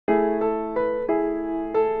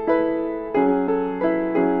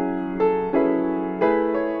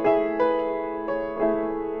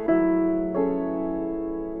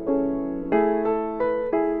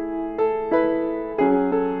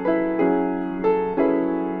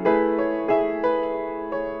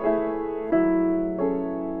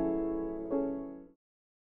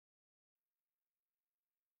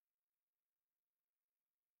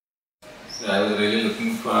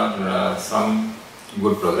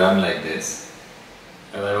program like this,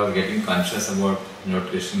 as I was getting conscious about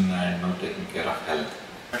nutrition and taking care of health.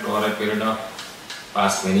 And over a period of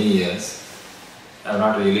past many years, I have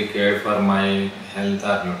not really cared for my health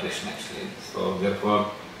or nutrition actually. So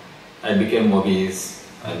therefore, I became obese,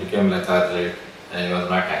 I became lethargic, I was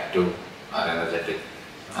not active or energetic.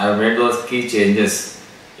 I have made those key changes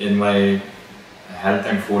in my health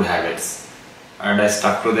and food habits, and I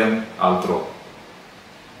stuck to them all through.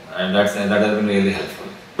 And that has been really helpful.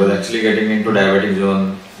 I was actually getting into diabetic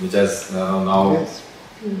zone, which has now Yes.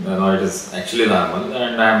 it is actually normal,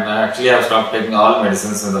 and I have stopped taking all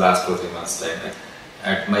medicines in the last 2-3 months time.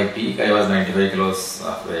 At my peak, I was 95 kilos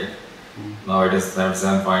of weight. Now it is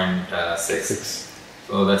 77.6.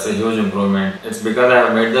 So that's a huge improvement. It's because I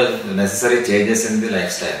have made the necessary changes in the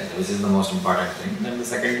lifestyle, which is the most important thing. And the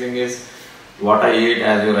second thing is what I eat,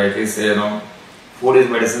 as you rightly say, food is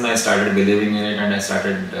medicine. I started believing in it, and I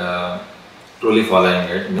started truly following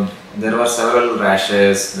it. There were several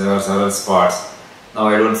rashes, there were several spots. Now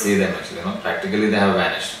I don't see them actually. Practically they have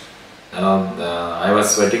vanished. I was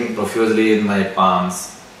sweating profusely in my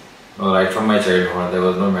palms. Right from my childhood, there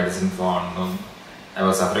was no medicine found. I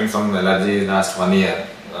was suffering from allergy last 1 year.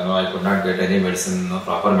 I could not get any medicine,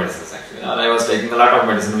 proper medicines actually. And I was taking a lot of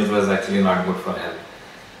medicine which was actually not good for health.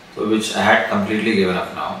 So which I had completely given up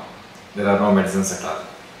now. There are no medicines at all.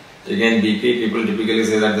 Again, BP, people typically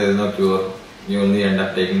say that there is no cure. You only end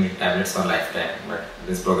up taking tablets for lifetime. But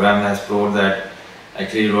this program has proved that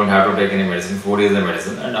actually you don't have to take any medicine. Food is the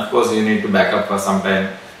medicine. And of course you need to back up for some time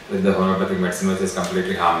with the homeopathic medicine, which is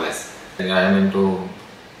completely harmless. I am into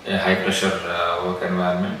a high pressure work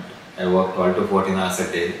environment. I work 12 to 14 hours a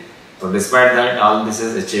day. So despite that, all this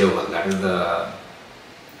is achievable. That is the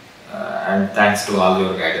and thanks to all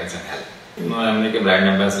your guidance and help. I am like a brand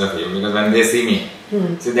ambassador for you, because when they see me,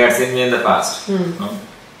 see, they had seen me in the past.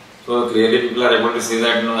 So clearly people are able to see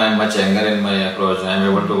that I am much younger in my approach. I am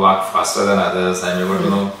able to walk faster than others. I am able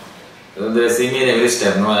to they see me in every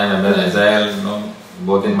step. I am agile,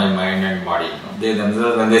 both in my mind and body. They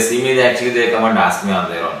themselves, when they see me, they come and ask me on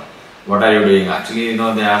their own, what are you doing? Actually,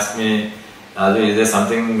 they ask me, is there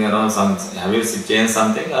something, have you changed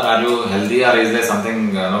something, or are you healthy, or is there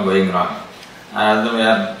something going wrong? I ask them,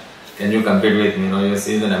 yeah, can you compete with me? You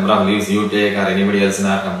see the number of leaves you take or anybody else in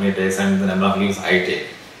our company takes, and the number of leaves I take.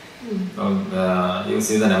 You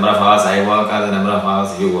see the number of hours I work or the number of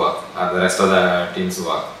hours you work or the rest of the teams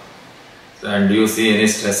work. And do you see any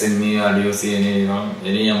stress in me, or do you see any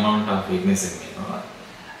amount of weakness in me?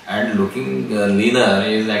 And looking leaner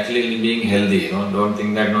is actually being healthy. Don't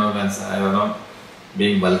think that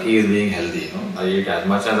being bulky is being healthy. I eat as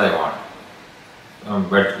much as I want,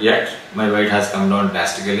 but yet my weight has come down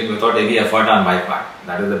drastically without any effort on my part.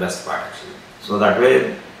 That is the best part actually. So that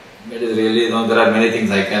way, it is really there are many things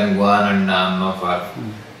I can go on and on for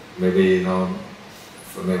maybe for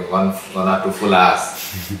maybe one or two full hours.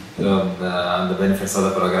 The benefits of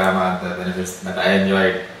the program and the benefits that I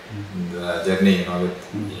enjoyed the journey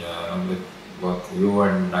with both you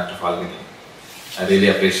and Dr. Falguni. I really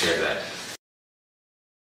appreciate that.